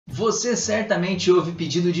Você certamente ouve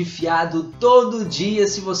pedido de fiado todo dia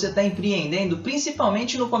se você está empreendendo,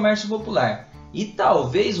 principalmente no comércio popular. E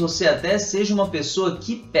talvez você até seja uma pessoa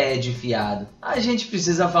que pede fiado. A gente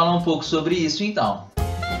precisa falar um pouco sobre isso então.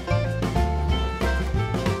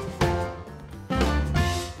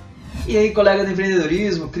 E aí, colega do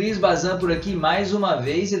empreendedorismo, Cris Bazan por aqui mais uma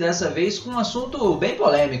vez e dessa vez com um assunto bem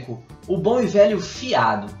polêmico, o bom e velho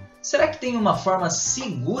fiado. Será que tem uma forma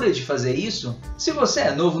segura de fazer isso? Se você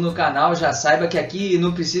é novo no canal, já saiba que aqui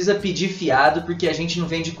não precisa pedir fiado porque a gente não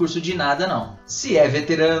vende curso de nada não. Se é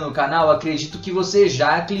veterano no canal, acredito que você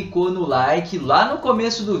já clicou no like lá no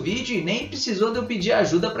começo do vídeo e nem precisou de eu pedir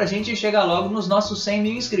ajuda pra gente chegar logo nos nossos 100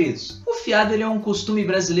 mil inscritos. O fiado ele é um costume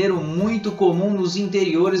brasileiro muito comum nos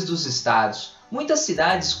interiores dos estados. Muitas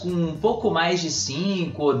cidades com um pouco mais de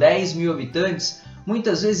 5 ou 10 mil habitantes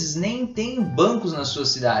muitas vezes nem tem bancos nas suas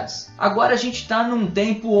cidades. Agora a gente está num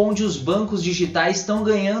tempo onde os bancos digitais estão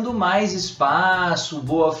ganhando mais espaço,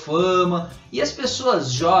 boa fama, e as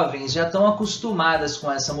pessoas jovens já estão acostumadas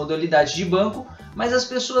com essa modalidade de banco, mas as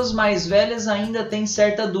pessoas mais velhas ainda têm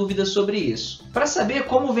certa dúvida sobre isso. Para saber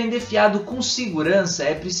como vender fiado com segurança,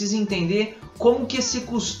 é preciso entender como que esse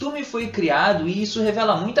costume foi criado e isso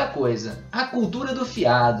revela muita coisa. A cultura do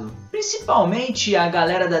fiado. Principalmente a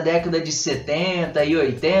galera da década de 70 e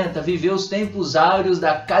 80 viveu os tempos áureos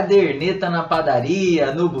da caderneta na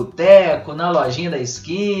padaria, no boteco, na lojinha da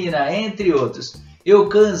esquina, entre outros. Eu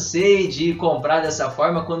cansei de comprar dessa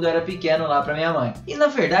forma quando eu era pequeno lá para minha mãe. E na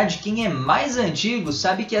verdade, quem é mais antigo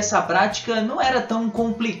sabe que essa prática não era tão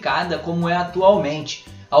complicada como é atualmente.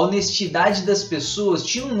 A honestidade das pessoas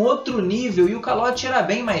tinha um outro nível e o calote era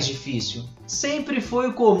bem mais difícil. Sempre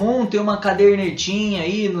foi comum ter uma cadernetinha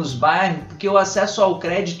aí nos bairros porque o acesso ao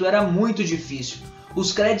crédito era muito difícil.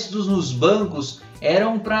 Os créditos nos bancos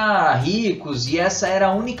eram para ricos e essa era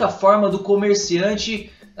a única forma do comerciante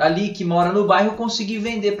ali que mora no bairro conseguir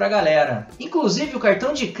vender para a galera. Inclusive o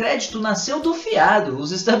cartão de crédito nasceu do fiado.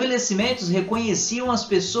 Os estabelecimentos reconheciam as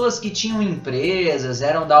pessoas que tinham empresas,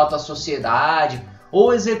 eram da alta sociedade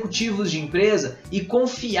ou executivos de empresa e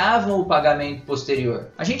confiavam o pagamento posterior.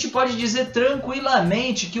 A gente pode dizer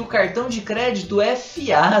tranquilamente que o cartão de crédito é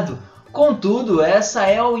fiado. Contudo, essa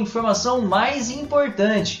é a informação mais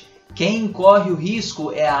importante. Quem corre o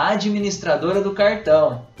risco é a administradora do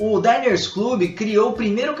cartão. O Diners Club criou o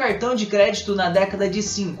primeiro cartão de crédito na década de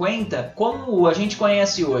 50, como a gente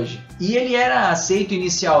conhece hoje. E ele era aceito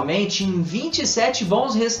inicialmente em 27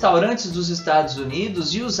 bons restaurantes dos Estados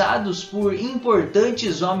Unidos e usados por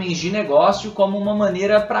importantes homens de negócio como uma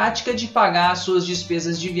maneira prática de pagar suas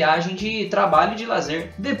despesas de viagem, de trabalho e de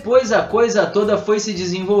lazer. Depois a coisa toda foi se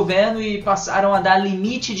desenvolvendo e passaram a dar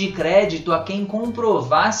limite de crédito a quem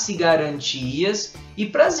comprovasse garantias e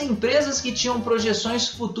para as empresas que tinham projeções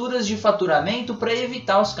futuras de faturamento para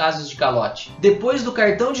evitar os casos de calote. Depois do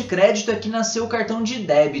cartão de crédito é que nasceu o cartão de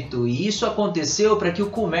débito e isso aconteceu para que o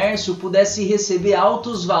comércio pudesse receber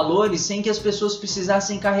altos valores sem que as pessoas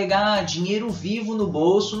precisassem carregar dinheiro vivo no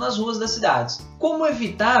bolso nas ruas das cidades. Como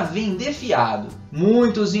evitar vender fiado?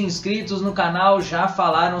 Muitos inscritos no canal já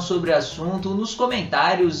falaram sobre o assunto nos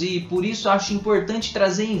comentários e por isso acho importante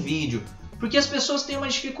trazer em vídeo. Porque as pessoas têm uma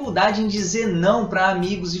dificuldade em dizer não para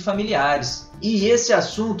amigos e familiares. E esse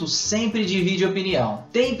assunto sempre divide opinião.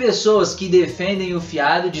 Tem pessoas que defendem o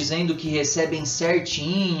fiado dizendo que recebem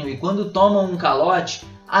certinho e quando tomam um calote,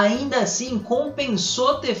 ainda assim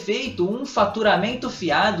compensou ter feito um faturamento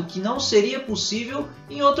fiado que não seria possível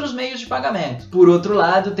em outros meios de pagamento. Por outro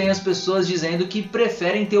lado, tem as pessoas dizendo que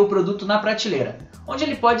preferem ter o produto na prateleira, onde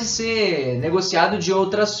ele pode ser negociado de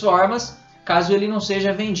outras formas, caso ele não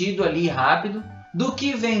seja vendido ali rápido, do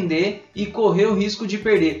que vender e correr o risco de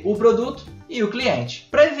perder o produto e o cliente.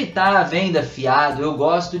 Para evitar a venda fiado, eu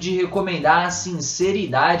gosto de recomendar a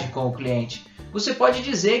sinceridade com o cliente. Você pode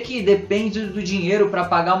dizer que depende do dinheiro para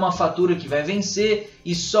pagar uma fatura que vai vencer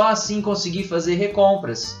e só assim conseguir fazer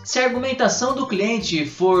recompras. Se a argumentação do cliente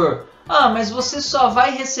for: ah, mas você só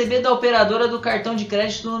vai receber da operadora do cartão de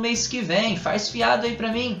crédito no mês que vem, faz fiado aí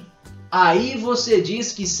para mim. Aí você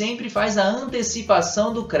diz que sempre faz a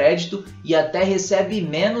antecipação do crédito e até recebe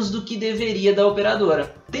menos do que deveria da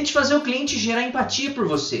operadora. Tente fazer o cliente gerar empatia por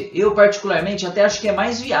você. Eu particularmente até acho que é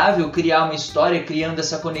mais viável criar uma história criando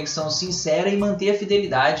essa conexão sincera e manter a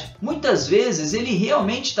fidelidade. Muitas vezes ele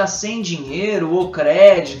realmente está sem dinheiro ou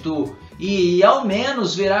crédito e ao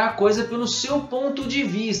menos verá a coisa pelo seu ponto de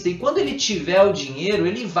vista e quando ele tiver o dinheiro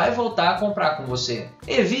ele vai voltar a comprar com você.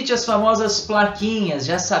 Evite as famosas plaquinhas,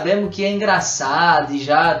 já sabemos que é engraçado e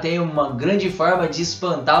já tem uma grande forma de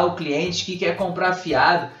espantar o cliente que quer comprar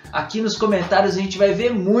fiado. Aqui nos comentários a gente vai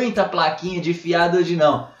ver muita plaquinha de fiado hoje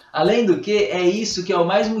não. Além do que, é isso que é o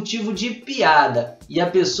mais motivo de piada, e a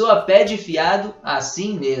pessoa pede fiado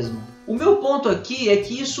assim mesmo. O meu ponto aqui é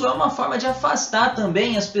que isso é uma forma de afastar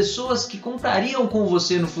também as pessoas que comprariam com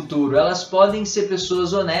você no futuro. Elas podem ser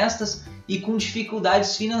pessoas honestas e com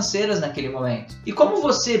dificuldades financeiras naquele momento. E como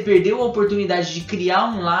você perdeu a oportunidade de criar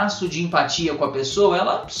um laço de empatia com a pessoa,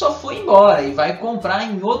 ela só foi embora e vai comprar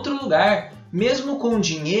em outro lugar, mesmo com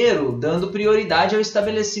dinheiro, dando prioridade ao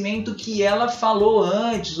estabelecimento que ela falou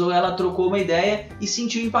antes ou ela trocou uma ideia e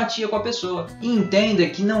sentiu empatia com a pessoa. E entenda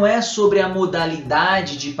que não é sobre a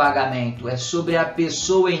modalidade de pagamento, é sobre a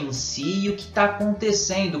pessoa em si e o que está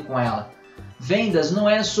acontecendo com ela. Vendas não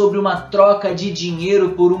é sobre uma troca de dinheiro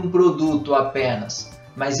por um produto apenas.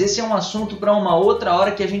 Mas esse é um assunto para uma outra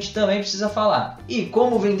hora que a gente também precisa falar. E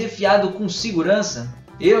como vender fiado com segurança?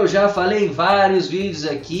 Eu já falei em vários vídeos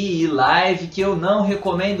aqui e live que eu não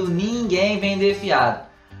recomendo ninguém vender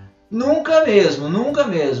fiado. Nunca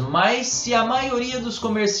mesmo, mas se a maioria dos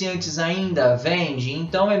comerciantes ainda vende,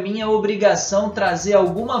 então é minha obrigação trazer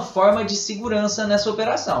alguma forma de segurança nessa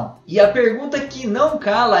operação. E a pergunta que não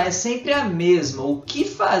cala é sempre a mesma: o que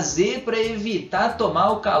fazer para evitar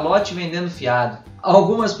tomar o calote vendendo fiado?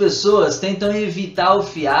 Algumas pessoas tentam evitar o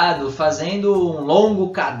fiado fazendo um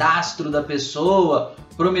longo cadastro da pessoa,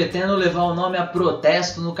 prometendo levar o nome a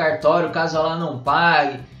protesto no cartório caso ela não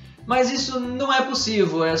pague. Mas isso não é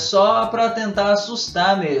possível, é só para tentar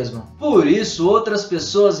assustar mesmo. Por isso, outras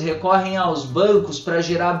pessoas recorrem aos bancos para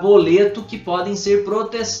gerar boleto que podem ser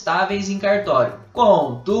protestáveis em cartório.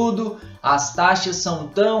 Contudo, as taxas são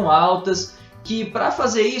tão altas que para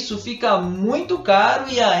fazer isso fica muito caro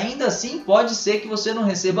e ainda assim pode ser que você não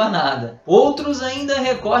receba nada. Outros ainda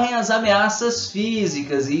recorrem às ameaças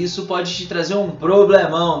físicas e isso pode te trazer um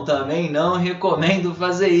problemão, também não recomendo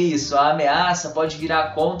fazer isso. A ameaça pode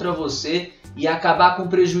virar contra você e acabar com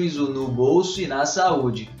prejuízo no bolso e na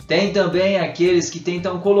saúde. Tem também aqueles que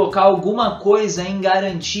tentam colocar alguma coisa em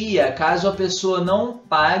garantia caso a pessoa não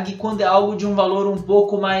pague quando é algo de um valor um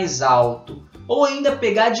pouco mais alto, ou ainda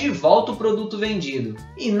pegar de volta o produto vendido.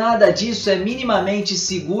 E nada disso é minimamente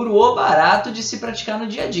seguro ou barato de se praticar no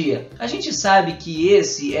dia a dia. A gente sabe que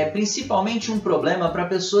esse é principalmente um problema para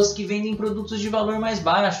pessoas que vendem produtos de valor mais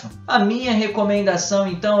baixo. A minha recomendação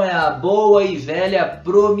então é a boa e velha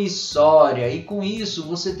promissória, e com isso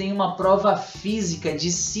você tem uma prova física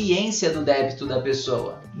de ciência do débito da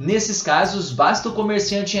pessoa. Nesses casos, basta o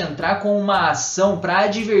comerciante entrar com uma ação para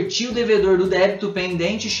advertir o devedor do débito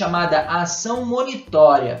pendente chamada ação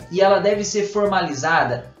monitória, e ela deve ser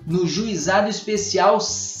formalizada no juizado especial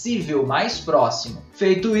cível mais próximo.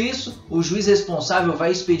 Feito isso, o juiz responsável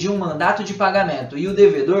vai expedir um mandato de pagamento e o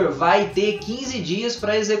devedor vai ter 15 dias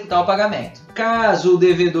para executar o pagamento. Caso o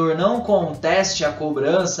devedor não conteste a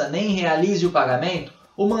cobrança nem realize o pagamento,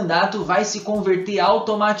 o mandato vai se converter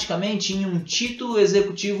automaticamente em um título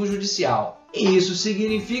executivo judicial. E isso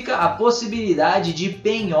significa a possibilidade de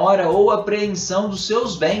penhora ou apreensão dos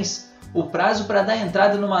seus bens. O prazo para dar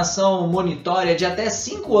entrada numa ação monitória é de até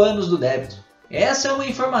 5 anos do débito. Essa é uma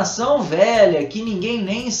informação velha que ninguém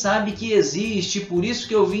nem sabe que existe, por isso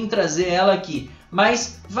que eu vim trazer ela aqui.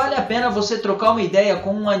 Mas vale a pena você trocar uma ideia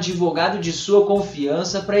com um advogado de sua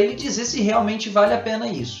confiança para ele dizer se realmente vale a pena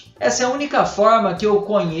isso. Essa é a única forma que eu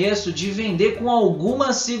conheço de vender com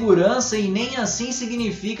alguma segurança e nem assim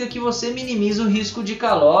significa que você minimiza o risco de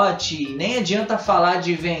calote. E nem adianta falar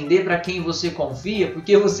de vender para quem você confia,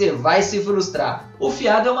 porque você vai se frustrar. O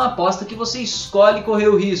fiado é uma aposta que você escolhe correr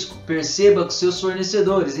o risco. Perceba que seus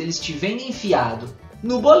fornecedores eles te vendem fiado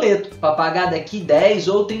no boleto para pagar daqui 10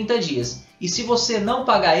 ou 30 dias. E se você não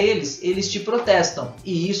pagar eles, eles te protestam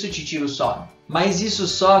e isso te tira o sono. Mas isso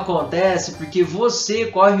só acontece porque você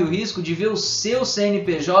corre o risco de ver o seu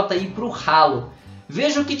CNPJ ir para o ralo.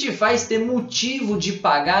 Veja o que te faz ter motivo de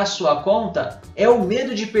pagar a sua conta é o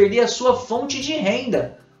medo de perder a sua fonte de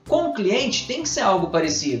renda. Com o cliente tem que ser algo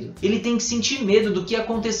parecido. Ele tem que sentir medo do que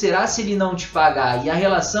acontecerá se ele não te pagar. E a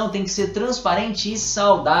relação tem que ser transparente e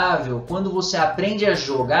saudável. Quando você aprende a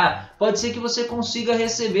jogar, pode ser que você consiga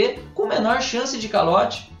receber com menor chance de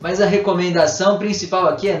calote. Mas a recomendação principal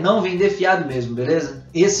aqui é não vender fiado mesmo, beleza?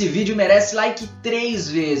 Esse vídeo merece like 3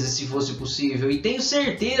 vezes se fosse possível. E tenho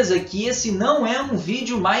certeza que esse não é um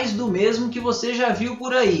vídeo mais do mesmo que você já viu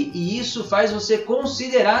por aí. E isso faz você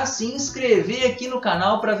considerar se inscrever aqui no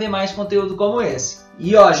canal para ver mais conteúdo como esse.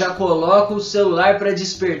 E ó, já coloca o celular para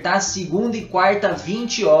despertar segunda e quarta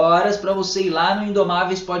 20 horas para você ir lá no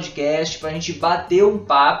Indomáveis Podcast para a gente bater um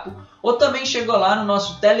papo. Ou também chegou lá no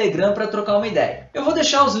nosso Telegram para trocar uma ideia. Eu vou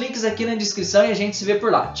deixar os links aqui na descrição e a gente se vê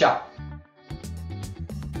por lá. Tchau!